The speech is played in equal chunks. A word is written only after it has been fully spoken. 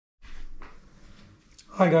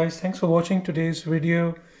Hi guys, thanks for watching today's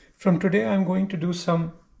video. From today I'm going to do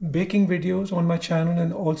some baking videos on my channel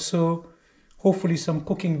and also hopefully some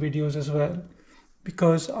cooking videos as well,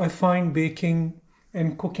 because I find baking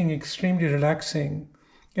and cooking extremely relaxing,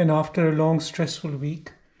 and after a long stressful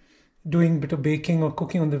week doing a bit of baking or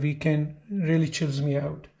cooking on the weekend really chills me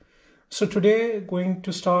out. So today I'm going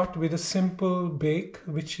to start with a simple bake,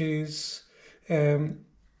 which is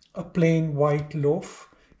a plain white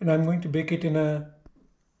loaf, and I'm going to bake it in a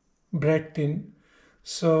bread tin.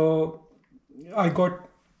 So I got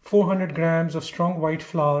 400 grams of strong white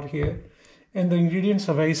flour here, and the ingredients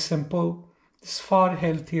are very simple. It's far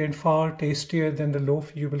healthier and far tastier than the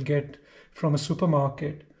loaf you will get from a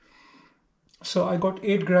supermarket. So I got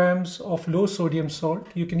 8 grams of low sodium salt.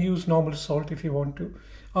 You can use normal salt if you want to.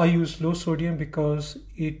 I use low sodium because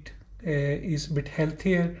it is a bit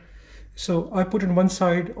healthier. So I put in one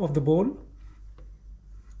side of the bowl,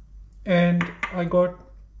 and I got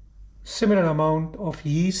similar amount of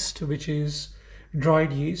yeast, which is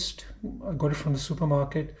dried yeast. I got it from the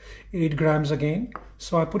supermarket, 8 grams again.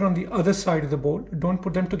 So I put on the other side of the bowl. Don't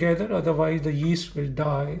put them together, otherwise the yeast will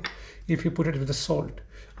die if you put it with the salt.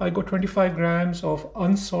 I got 25 grams of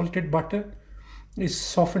unsalted butter. It's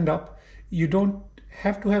softened up. You don't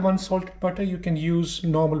have to have unsalted butter. You can use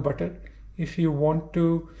normal butter if you want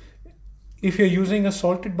to. If you're using a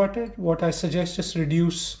salted butter, what I suggest is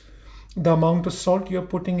reduce the amount of salt you're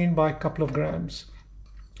putting in by a couple of grams,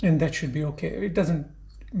 and that should be okay. It doesn't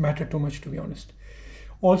matter too much, to be honest.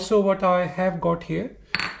 Also, what I have got here,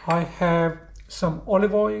 I have some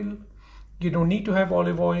olive oil. You don't need to have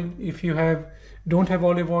olive oil. If you don't have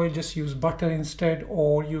olive oil, just use butter instead,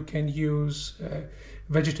 or you can use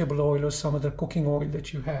vegetable oil or some other cooking oil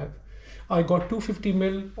that you have. I got 250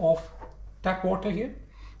 ml of tap water here,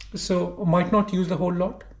 so might not use the whole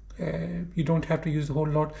lot. You don't have to use the whole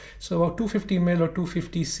lot. So about 250 ml or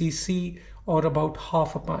 250 cc, or about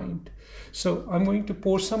half a pint. So I'm going to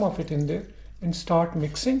pour some of it in there and start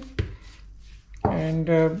mixing, and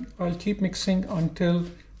I'll keep mixing until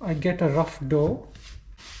I get a rough dough.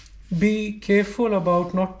 Be careful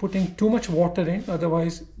about not putting too much water in,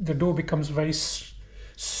 otherwise the dough becomes very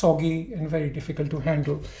soggy and very difficult to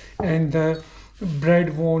handle, and the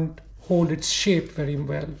bread won't hold its shape very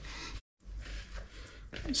well.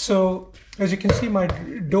 So as you can see, my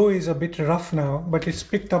dough is a bit rough now, but it's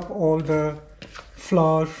picked up all the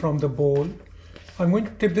flour from the bowl. I'm going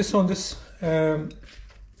to tip this on this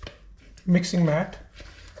mixing mat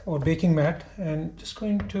or baking mat, and just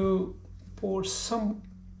going to pour some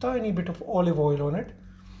tiny bit of olive oil on it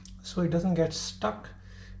so it doesn't get stuck.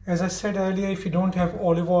 As I said earlier, if you don't have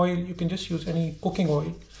olive oil, you can just use any cooking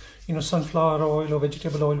oil, sunflower oil or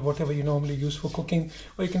vegetable oil, whatever you normally use for cooking,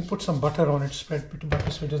 or you can put some butter on it, spread a bit of butter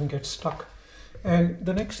so it doesn't get stuck. And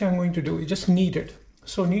the next thing I'm going to do is just knead it.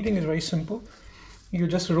 So kneading is very simple. You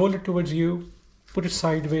just roll it towards you, put it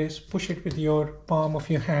sideways, push it with your palm of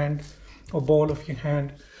your hand or ball of your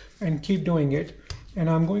hand, and keep doing it. And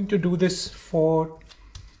I'm going to do this for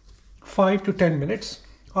 5 to 10 minutes.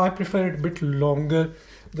 I prefer it a bit longer.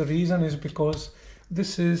 The reason is because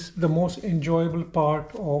this is the most enjoyable part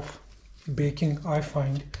of baking. I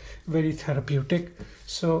find very therapeutic.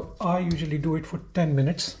 So I usually do it for 10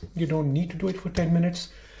 minutes. You don't need to do it for 10 minutes.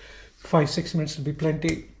 5-6 minutes will be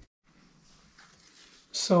plenty.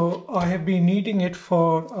 So I have been kneading it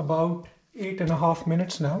for about 8.5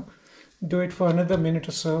 minutes now. Do it for another minute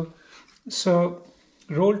or so. So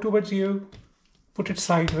roll towards you, put it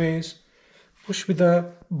sideways, push with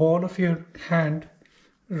the ball of your hand,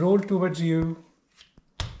 roll towards you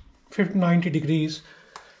 90 degrees,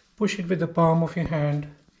 push it with the palm of your hand,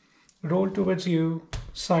 roll towards you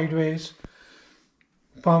sideways,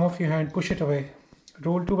 palm of your hand, push it away,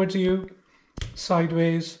 roll towards you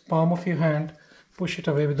sideways, palm of your hand, push it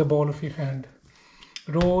away with the ball of your hand,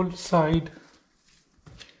 roll side.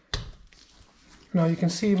 Now you can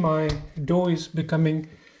see my dough is becoming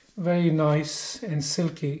very nice and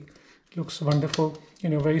silky. Looks wonderful,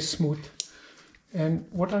 very smooth. And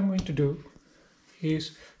what I'm going to do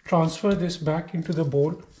is transfer this back into the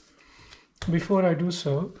bowl. Before I do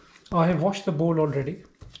so, I have washed the bowl already,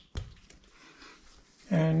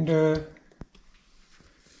 and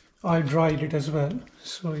I dried it as well,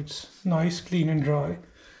 so it's nice, clean and dry.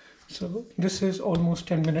 So this is almost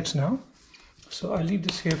 10 minutes now. So I'll leave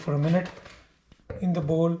this here for a minute in the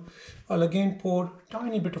bowl. I'll again pour a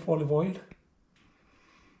tiny bit of olive oil.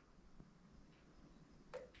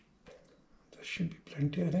 There should be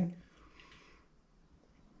plenty, I think.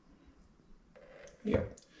 Yeah,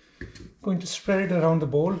 going to spread it around the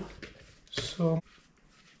bowl. So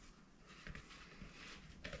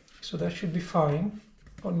that should be fine.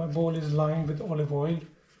 All my bowl is lined with olive oil.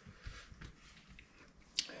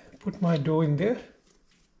 Put my dough in there.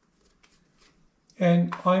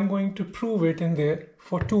 And I'm going to prove it in there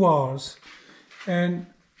for 2 hours. And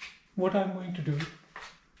what I'm going to do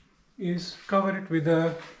is cover it with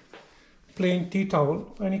a plain tea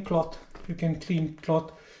towel, any cloth, you can clean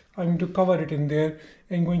cloth. I'm going to cover it in there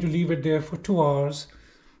and going to leave it there for 2 hours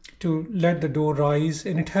to let the dough rise,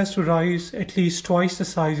 and it has to rise at least twice the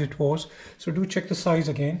size it was. So do check the size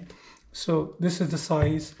again. So this is the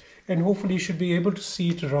size, and hopefully you should be able to see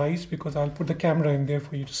it rise because I'll put the camera in there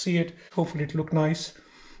for you to see it. Hopefully it'll look nice,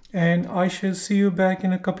 and I shall see you back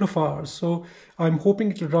in a couple of hours. So I'm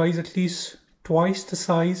hoping it'll rise at least twice the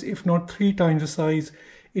size, if not 3 times the size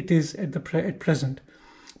it is at present.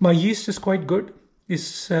 My yeast is quite good.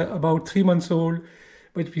 It's about 3 months old,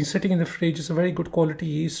 but it's been sitting in the fridge. It's a very good quality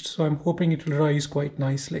yeast, so I'm hoping it will rise quite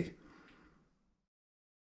nicely.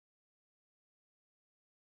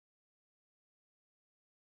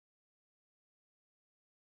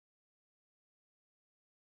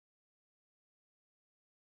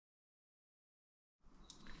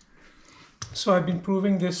 So I've been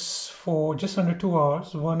proving this for just under 2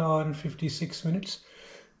 hours, 1 hour and 56 minutes.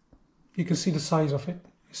 You can see the size of it.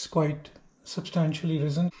 It's quite substantially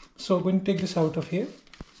risen. So I'm going to take this out of here.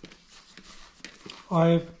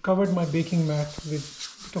 I've covered my baking mat with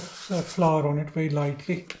a bit of flour on it very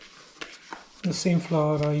lightly. The same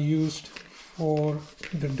flour I used for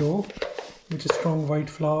the dough, which is strong white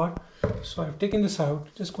flour. So I've taken this out,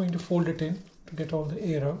 just going to fold it in to get all the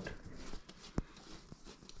air out.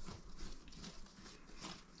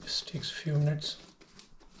 This takes a few minutes.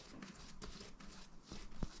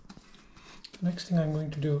 The next thing I'm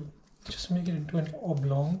going to do, just make it into an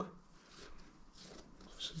oblong.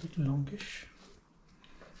 It's a bit longish.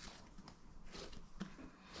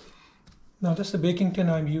 Now that's the baking tin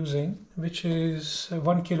I'm using, which is a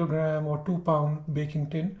 1 kilogram or 2 pound baking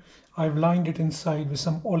tin. I've lined it inside with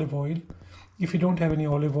some olive oil. If you don't have any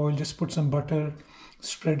olive oil, just put some butter,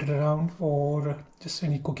 spread it around, or just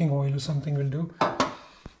any cooking oil or something will do.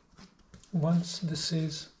 Once this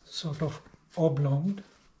is sort of oblonged,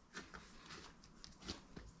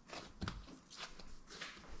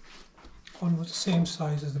 almost the same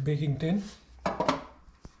size as the baking tin,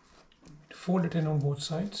 fold it in on both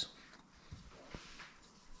sides.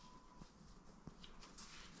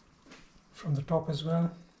 From the top as well.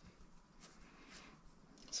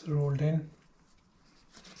 It's rolled in.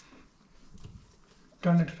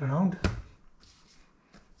 Turn it around.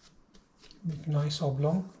 Make a nice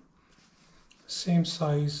oblong. Same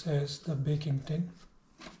size as the baking tin.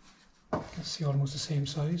 You can see almost the same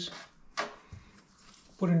size.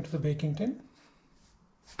 Put it into the baking tin.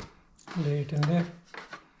 Lay it in there.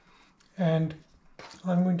 And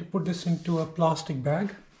I'm going to put this into a plastic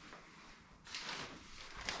bag.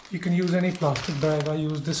 You can use any plastic bag. I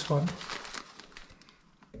use this one,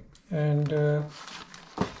 and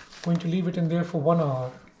going to leave it in there for 1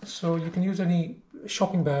 hour. So you can use any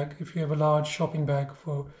shopping bag. If you have a large shopping bag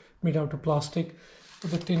made out of plastic,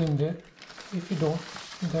 put the tin in there. If you don't,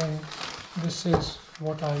 then this is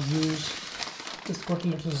what I use. It's got a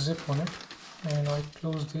little zip on it, and I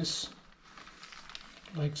close this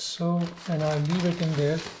like so, and I leave it in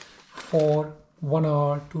there for 1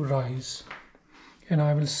 hour to rise. And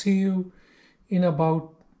I will see you in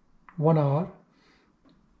about 1 hour.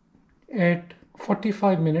 At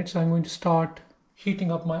 45 minutes, I'm going to start heating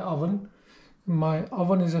up my oven. My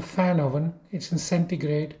oven is a fan oven. It's in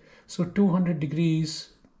centigrade. So 200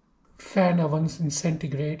 degrees fan ovens in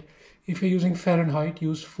centigrade. If you're using Fahrenheit,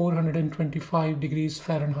 use 425 degrees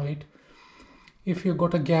Fahrenheit. If you've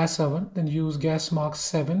got a gas oven, then use gas mark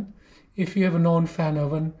 7. If you have a non-fan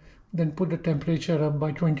oven, then put the temperature up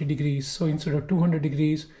by 20 degrees. So instead of 200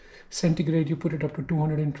 degrees centigrade, you put it up to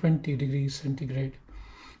 220 degrees centigrade.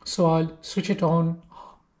 So I'll switch it on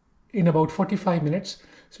in about 45 minutes.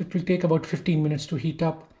 So it will take about 15 minutes to heat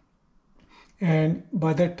up. And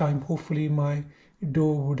by that time, hopefully my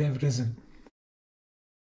dough would have risen.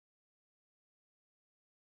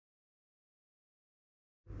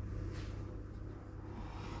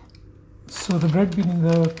 So the bread been in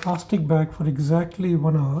the plastic bag for exactly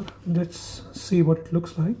 1 hour. Let's see what it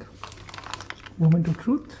looks like. Moment of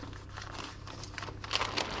truth.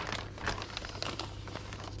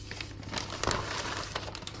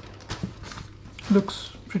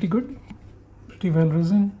 Looks pretty good, pretty well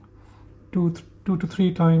risen. Two to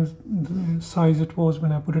three times the size it was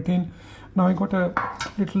when I put it in. Now I got a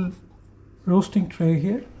little roasting tray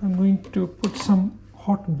here. I'm going to put some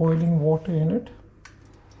hot boiling water in it.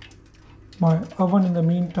 My oven in the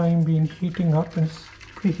meantime been heating up and it's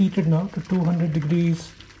preheated now to 200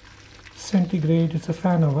 degrees centigrade. It's a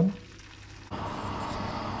fan oven.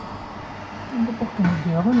 In the bottom of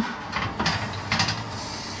the oven,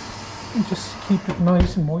 and just keep it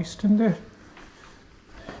nice and moist in there.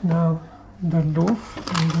 Now the loaf,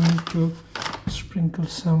 I'm going to sprinkle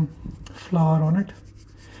some flour on it.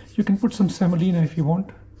 You can put some semolina if you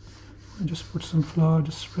want. And just put some flour,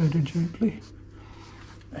 just spread it gently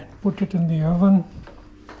and put it in the oven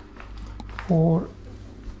for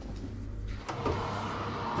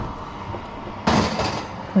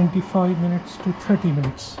 25 minutes to 30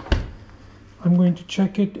 minutes. I'm going to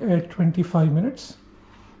check it at 25 minutes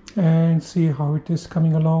and see how it is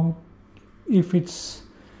coming along. If it's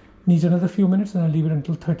needs another few minutes, then I'll leave it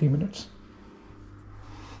until 30 minutes.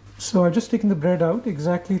 So I've just taken the bread out.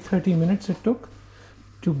 Exactly 30 minutes it took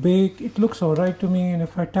to bake. It looks all right to me, and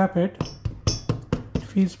if I tap it, it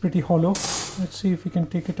feels pretty hollow. Let's see if we can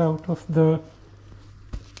take it out of the...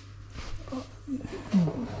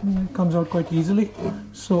 It comes out quite easily.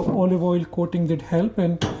 So olive oil coating did help,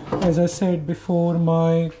 and as I said before,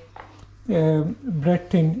 my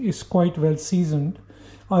bread tin is quite well seasoned.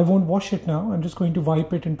 I won't wash it now. I'm just going to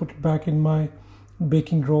wipe it and put it back in my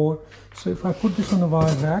baking drawer. So if I put this on a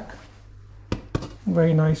wire rack,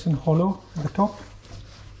 very nice and hollow at the top,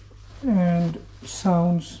 and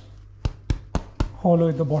sounds hollow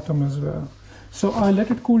at the bottom as well. So I'll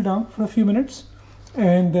let it cool down for a few minutes,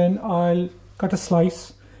 and then I'll cut a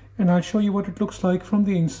slice and I'll show you what it looks like from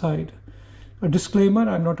the inside. A disclaimer,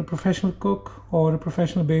 I'm not a professional cook or a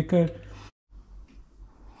professional baker.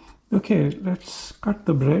 Okay, let's cut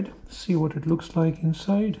the bread, see what it looks like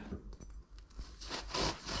inside.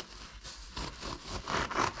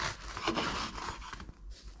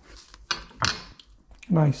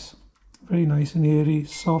 Nice, very nice and airy,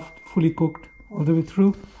 soft, fully cooked all the way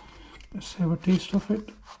through. Let's have a taste of it.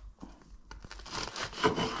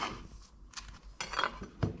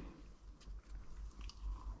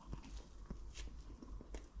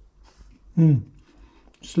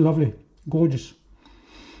 It's lovely, gorgeous.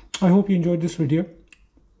 I hope you enjoyed this video,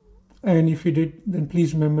 and if you did, then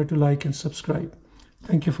please remember to like and subscribe.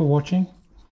 Thank you for watching.